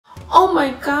Oh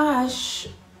my gosh.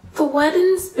 The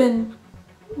wedding's been,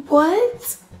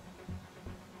 what?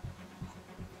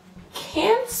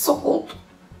 Canceled.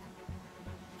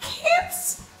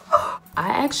 I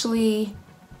actually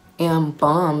am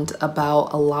bummed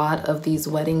about a lot of these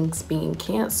weddings being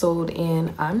canceled,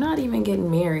 and I'm not even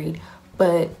getting married,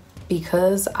 but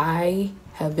because I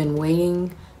have been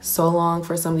waiting so long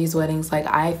for some of these weddings, like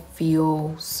I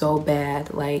feel so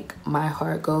bad. Like my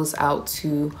heart goes out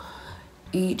to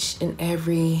each and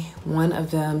every one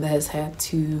of them that has had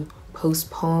to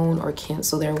postpone or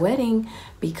cancel their wedding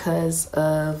because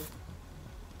of,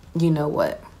 you know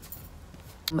what.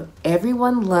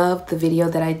 Everyone loved the video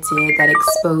that I did that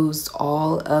exposed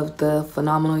all of the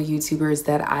phenomenal YouTubers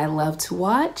that I love to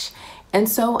watch. And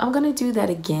so I'm going to do that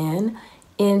again.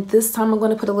 And this time I'm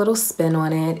going to put a little spin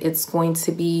on it. It's going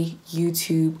to be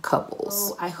YouTube couples.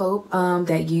 So I hope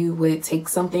that you would take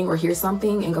something or hear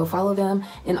something and go follow them.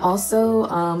 And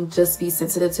also just be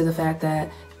sensitive to the fact that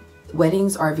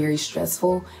weddings are very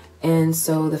stressful. And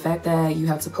so the fact that you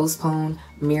have to postpone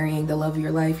marrying the love of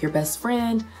your life, your best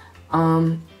friend,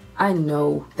 I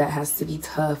know that has to be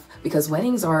tough because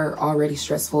weddings are already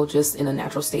stressful just in a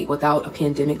natural state without a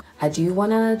pandemic. I do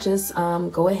want to just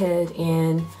go ahead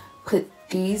and put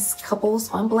these couples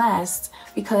on blast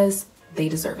because they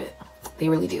deserve it. They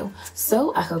really do.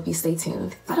 So I hope you stay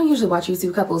tuned. I don't usually watch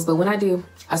YouTube couples, but when I do,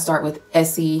 I start with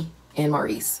Essie and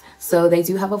Maurice. So they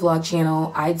do have a vlog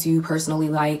channel. I do personally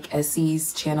like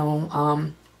Essie's channel,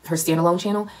 her standalone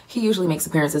channel. He usually makes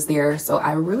appearances there, so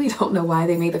I really don't know why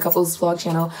they made the couples vlog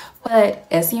channel. But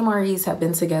Essie and Maurice have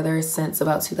been together since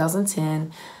about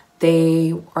 2010.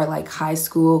 They are like high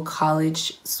school,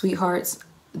 college sweethearts.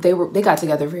 They got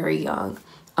together very young.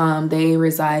 They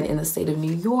reside in the state of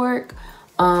New York,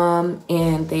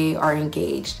 and they are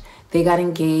engaged. They got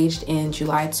engaged in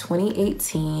July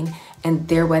 2018, and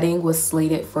their wedding was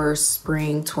slated for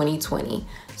spring 2020.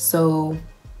 So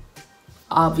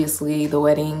obviously the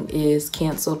wedding is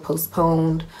canceled,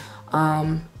 postponed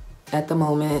at the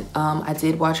moment. I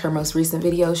did watch her most recent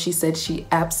video. She said she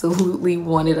absolutely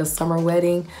wanted a summer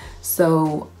wedding.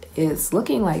 So it's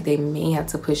looking like they may have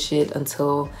to push it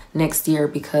until next year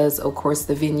because of course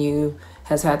the venue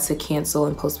has had to cancel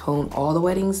and postpone all the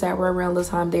weddings that were around the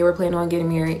time they were planning on getting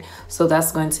married. So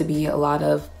that's going to be a lot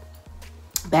of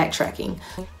backtracking.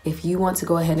 If you want to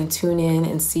go ahead and tune in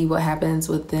and see what happens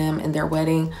with them and their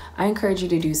wedding, I encourage you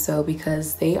to do so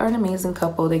because they are an amazing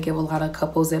couple. They give a lot of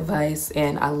couples advice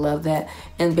and I love that.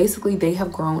 And basically they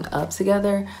have grown up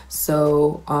together.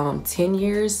 So 10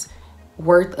 years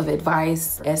worth of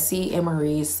advice. Essie and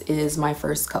Maurice is my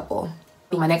first couple.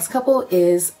 My next couple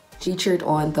is featured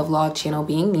on the vlog channel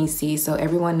Being Niecy. So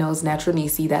everyone knows Natural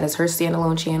Niecy. That is her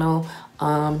standalone channel.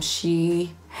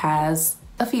 She has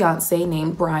a fiance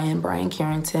named Brian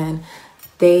Carrington.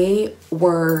 They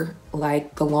were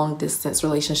like the long distance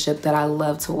relationship that I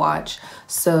love to watch.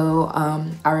 So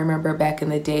I remember back in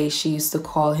the day she used to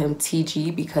call him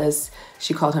TG because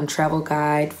she called him travel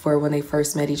guide for when they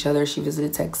first met each other. She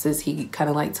visited Texas. He kind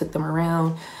of like took them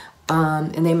around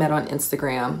and they met on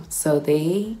Instagram. So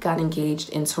they got engaged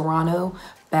in Toronto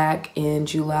back in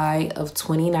July of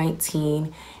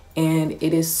 2019. And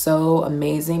it is so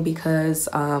amazing because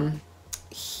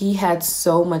he had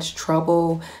so much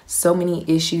trouble, so many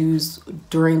issues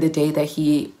during the day that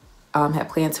he had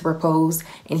planned to propose.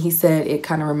 And he said it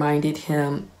kind of reminded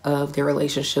him of their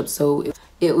relationship. So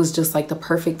it was just like the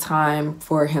perfect time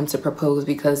for him to propose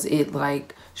because it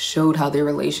like showed how their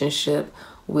relationship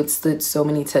withstood so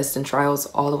many tests and trials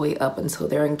all the way up until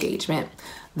their engagement.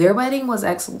 Their wedding was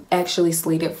actually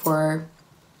slated for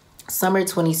summer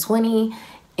 2020.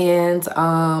 And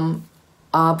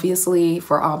obviously,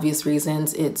 for obvious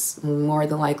reasons, it's more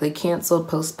than likely canceled,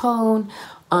 postponed.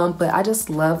 But I just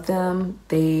love them.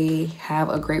 They have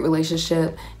a great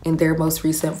relationship. In their most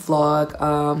recent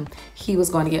vlog, he was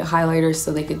going to get highlighters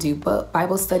so they could do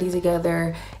Bible study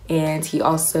together. And he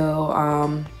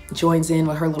also joins in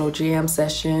with her little jam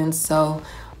session. So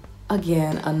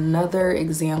again, another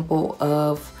example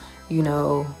of, you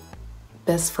know,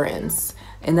 best friends.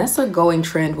 And that's a going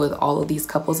trend with all of these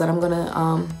couples that I'm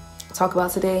gonna talk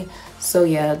about today. So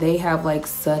yeah, they have like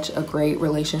such a great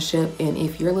relationship, and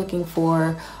if you're looking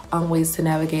for ways to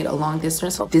navigate a long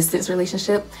distance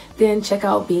relationship, then check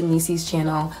out Being Niecy's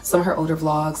channel, some of her older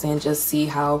vlogs, and just see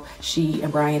how she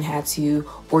and Brian had to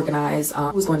organize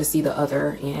who was going to see the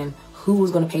other and who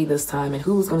was going to pay this time and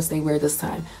who was going to stay where this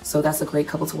time. So that's a great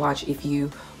couple to watch if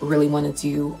you really want to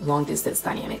do long distance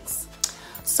dynamics.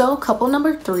 So couple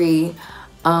number 3,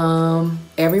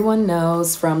 everyone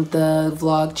knows from the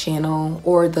vlog channel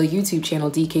or the YouTube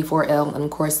channel DK4L, and of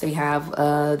course they have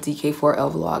a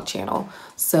DK4L vlog channel.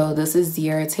 So this is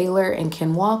Zierra Taylor and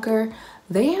Ken Walker.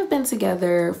 They have been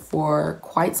together for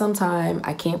quite some time.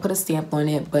 I can't put a stamp on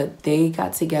it, but they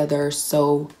got together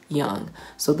so young.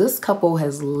 So this couple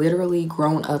has literally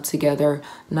grown up together,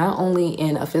 not only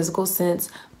in a physical sense,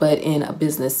 but in a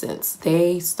business sense.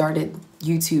 They started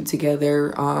YouTube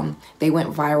together. They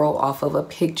went viral off of a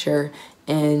picture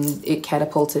and it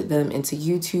catapulted them into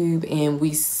YouTube, and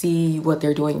we see what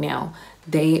they're doing now.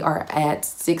 They are at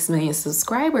 6 million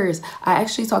subscribers. I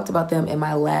actually talked about them in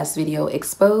my last video,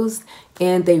 Exposed,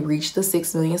 and they reached the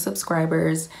 6 million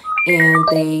subscribers, and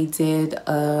they did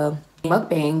a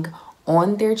mukbang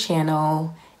on their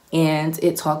channel, and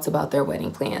it talked about their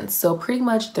wedding plans. So pretty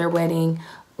much their wedding,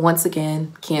 once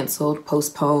again, canceled,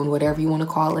 postponed, whatever you want to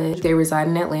call it. They reside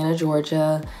in Atlanta,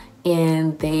 Georgia,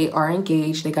 and they are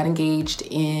engaged. They got engaged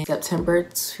in September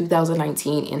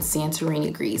 2019 in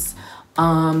Santorini, Greece.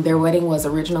 Their wedding was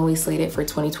originally slated for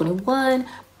 2021,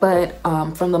 but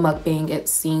from the mukbang, it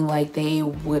seemed like they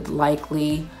would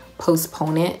likely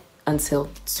postpone it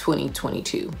until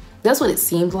 2022. That's what it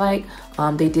seemed like.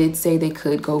 They did say they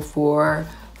could go for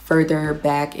further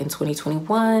back in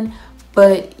 2021,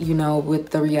 but you know, with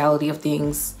the reality of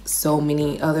things, so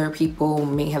many other people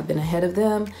may have been ahead of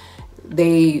them.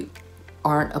 They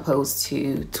aren't opposed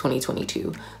to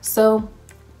 2022. So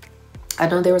I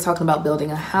know they were talking about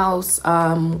building a house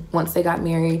once they got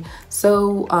married.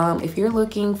 So if you're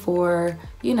looking for,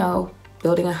 you know,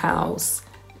 building a house,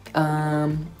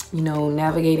 you know,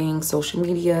 navigating social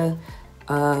media,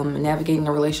 navigating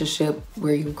a relationship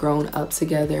where you've grown up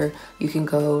together, you can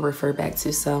go refer back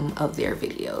to some of their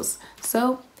videos.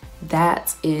 So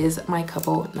that is my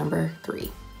couple number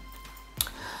 3.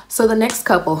 So the next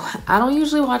couple, I don't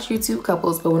usually watch YouTube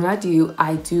couples, but when I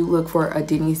do look for a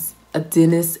Dennis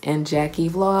and Jackie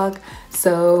vlog.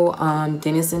 So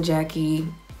Dennis and Jackie,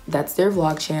 that's their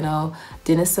vlog channel.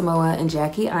 Dennis Samoa and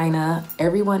Jackie Aina.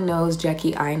 Everyone knows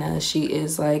Jackie Aina. She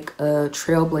is like a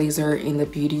trailblazer in the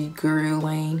beauty guru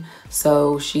lane.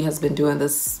 So she has been doing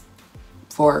this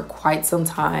for quite some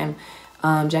time.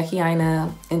 Jackie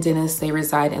Aina and Dennis, they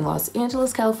reside in Los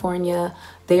Angeles, California.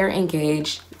 They are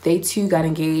engaged. They too got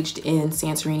engaged in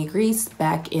Santorini, Greece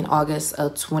back in August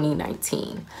of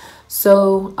 2019.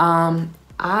 So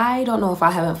I don't know if I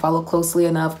haven't followed closely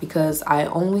enough because I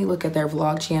only look at their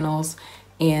vlog channels,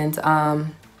 and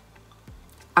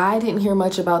I didn't hear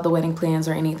much about the wedding plans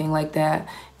or anything like that.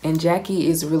 And Jackie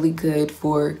is really good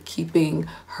for keeping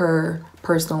her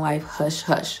personal life hush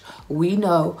hush. We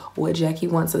know what Jackie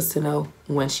wants us to know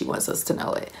when she wants us to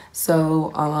know it.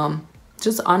 So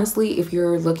just honestly, if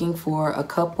you're looking for a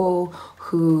couple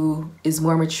who is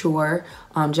more mature,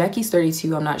 Jackie's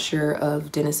 32, I'm not sure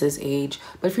of Dennis's age,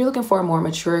 but if you're looking for a more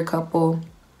mature couple,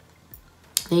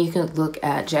 then you can look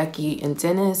at Jackie and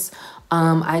Dennis.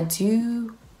 I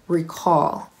do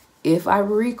recall, if I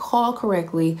recall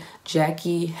correctly,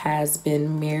 Jackie has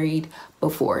been married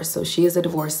before. So she is a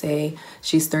divorcee.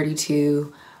 She's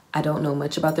 32. I don't know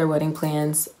much about their wedding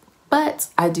plans, but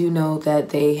I do know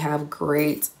that they have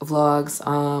great vlogs.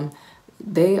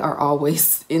 They are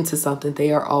always into something.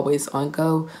 They are always on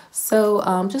go. So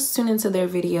just tune into their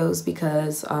videos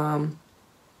because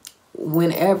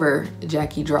whenever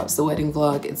Jackie drops the wedding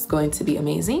vlog, it's going to be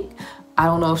amazing. I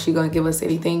don't know if she's going to give us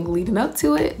anything leading up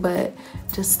to it, but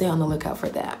just stay on the lookout for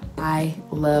that. I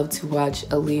love to watch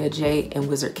Aaliyah J and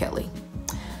Wizard Kelly.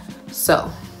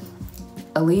 So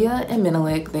Aaliyah and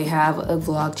Menelik, they have a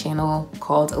vlog channel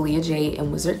called Aaliyah J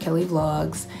and Wizard Kelly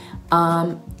Vlogs.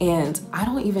 And I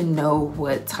don't even know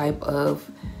what type of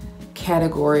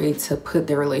category to put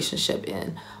their relationship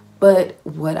in. But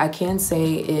what I can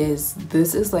say is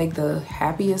this is like the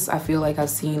happiest I feel like I've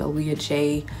seen Aaliyah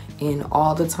J in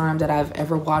all the time that I've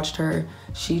ever watched her.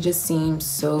 She just seems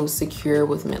so secure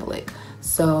with Menelik.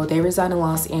 So they reside in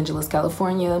Los Angeles,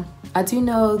 California. I do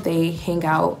know they hang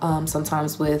out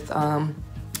sometimes with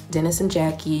Dennis and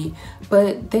Jackie,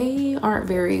 but they aren't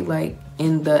very like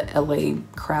in the LA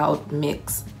crowd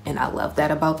mix, and I love that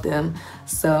about them.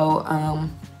 So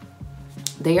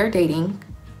they are dating,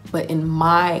 but in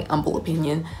my humble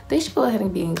opinion, they should go ahead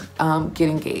and get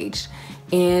engaged.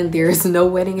 And there's no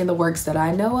wedding in the works that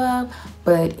I know of,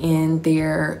 but in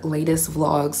their latest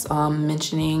vlogs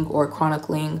mentioning or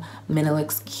chronicling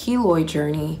Menelik's keloid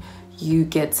journey, you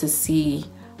get to see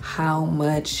how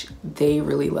much they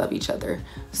really love each other.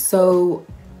 So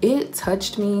it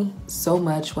touched me so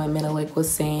much when Menelik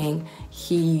was saying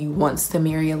he wants to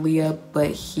marry Aaliyah,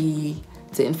 but he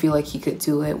didn't feel like he could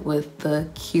do it with the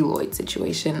keloid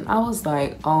situation. I was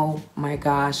like, oh my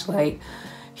gosh, like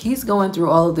he's going through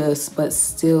all of this, but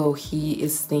still he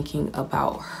is thinking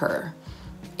about her.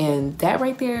 And that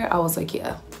right there, I was like,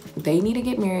 yeah, they need to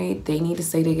get married. They need to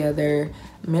stay together.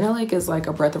 Menelik is like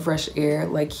a breath of fresh air.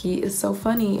 Like, he is so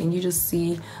funny, and you just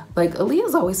see, like,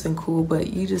 Aaliyah's always been cool, but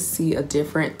you just see a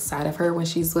different side of her when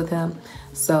she's with him.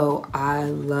 So I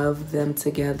love them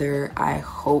together. I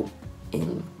hope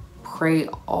and pray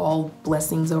all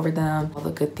blessings over them, all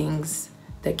the good things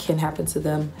that can happen to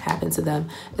them,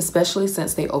 especially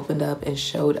since they opened up and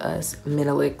showed us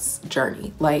Menelik's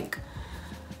journey. Like,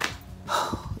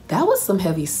 that was some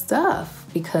heavy stuff,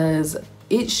 because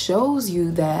it shows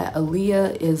you that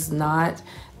Aaliyah is not,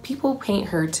 people paint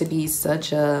her to be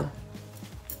such a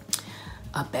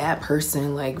bad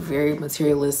person, like very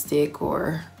materialistic,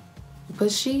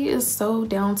 but she is so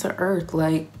down to earth.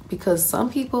 Like, because some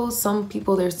people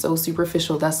they're so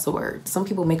superficial. That's the word. Some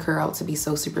people make her out to be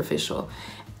so superficial,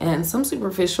 and some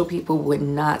superficial people would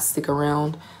not stick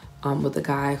around with a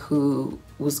guy who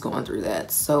was going through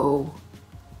that. So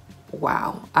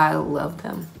wow, I love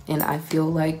them, and I feel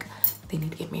like they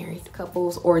need to get married.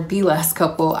 Couples, or the last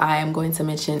couple I am going to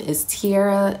mention, is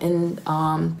Tiara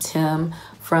and Tim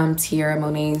from Tiara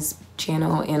Monet's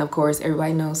channel. And of course,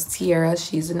 everybody knows Tiara,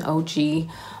 she's an OG.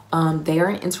 They are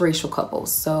an interracial couple.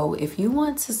 So if you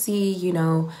want to see, you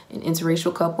know, an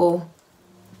interracial couple,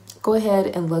 go ahead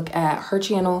and look at her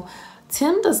channel.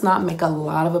 Tim does not make a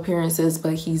lot of appearances,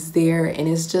 but he's there, and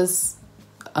it's just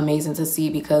amazing to see,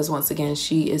 because once again,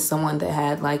 she is someone that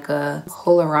had like a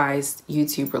polarized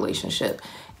YouTube relationship,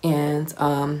 and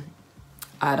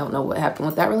I don't know what happened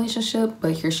with that relationship,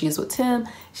 but here she is with Tim.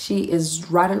 She is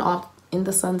riding off in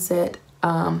the sunset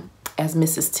as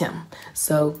Mrs. Tim.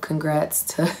 So congrats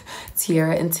to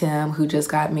Tiara and Tim, who just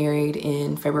got married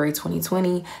in February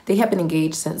 2020. They have been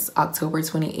engaged since October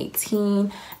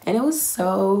 2018, and it was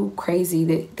so crazy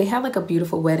that they had like a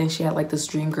beautiful wedding. She had like this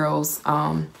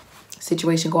Dreamgirls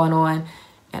situation going on,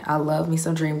 and I love me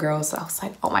some Dreamgirls. So I was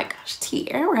like, oh my gosh,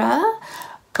 Tiara.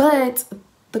 But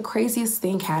the craziest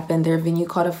thing happened. Their venue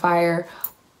caught a fire.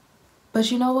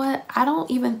 But you know what? I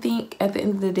don't even think at the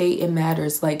end of the day it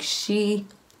matters. Like, she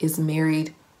is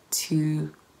married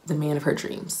to the man of her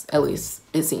dreams. At least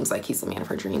it seems like he's the man of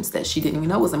her dreams, that she didn't even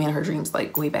know was the man of her dreams,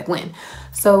 like way back when.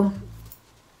 So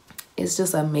it's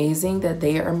just amazing that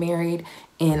they are married,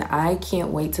 and I can't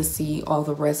wait to see all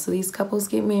the rest of these couples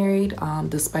get married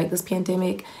despite this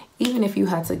pandemic. Even if you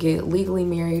had to get legally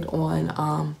married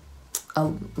on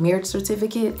a marriage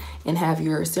certificate and have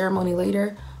your ceremony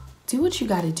later, do what you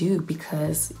got to do,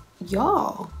 because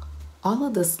y'all, all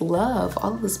of this love,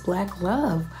 all of this Black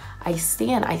love, I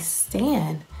stand.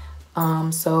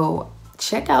 So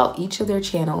check out each of their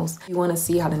channels. If you want to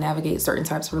see how to navigate certain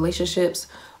types of relationships,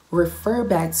 refer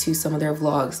back to some of their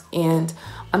vlogs. And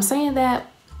I'm saying that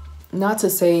not to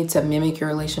say to mimic your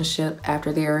relationship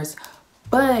after theirs,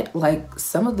 but like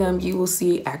some of them, you will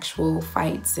see actual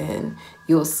fights, and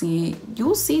you'll see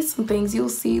some things. You'll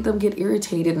see them get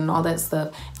irritated and all that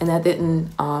stuff, and that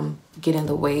didn't get in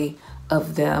the way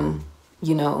of them,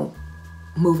 you know,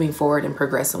 moving forward and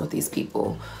progressing with these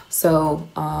people. So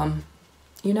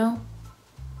you know,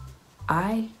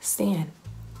 I stand.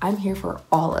 I'm here for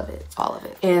all of it, all of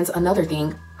it. And another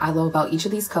thing I love about each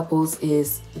of these couples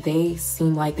is they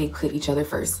seem like they put each other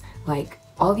first. Like,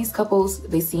 all these couples,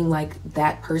 they seem like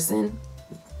that person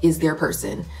is their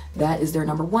person. That is their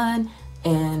number one.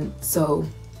 And so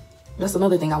that's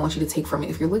another thing I want you to take from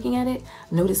it. If you're looking at it,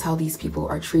 notice how these people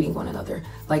are treating one another.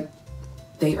 Like,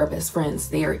 they are best friends.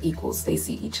 They are equals. They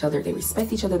see each other. They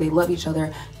respect each other. They love each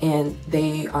other. And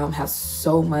they have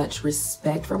so much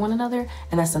respect for one another.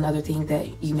 And that's another thing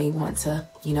that you may want to,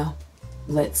 you know,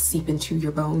 let seep into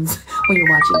your bones when you're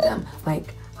watching them.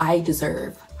 Like, I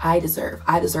deserve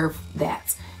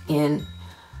that. And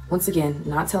once again,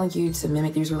 not telling you to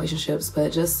mimic these relationships,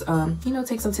 but just, you know,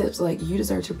 take some tips. Like, you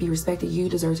deserve to be respected. You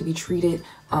deserve to be treated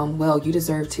well. You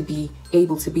deserve to be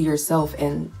able to be yourself.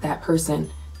 And that person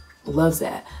loves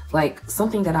that. Like,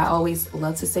 something that I always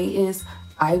love to say is,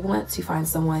 I want to find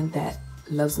someone that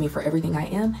loves me for everything I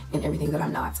am and everything that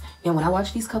I'm not. And when I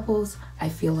watch these couples, I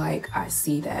feel like I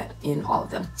see that in all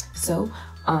of them. So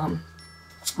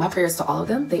my prayers to all of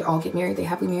them. They all get married, they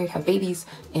happily married, have babies,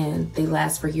 and they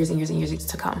last for years and years and years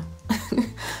to come.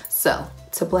 So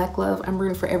to Black love, I'm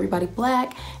rooting for everybody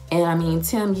Black. And I mean,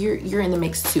 Tim, you're in the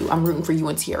mix too. I'm rooting for you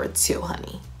and Tiara too,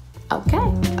 honey. Okay,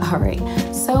 all right.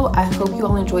 So I hope you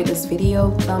all enjoyed this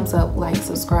video. Thumbs up, like,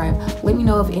 subscribe. Let me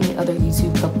know of any other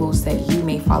YouTube couples that you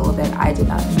may follow that I did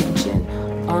not mention.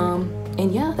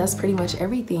 And yeah, that's pretty much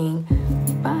everything.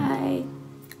 Bye.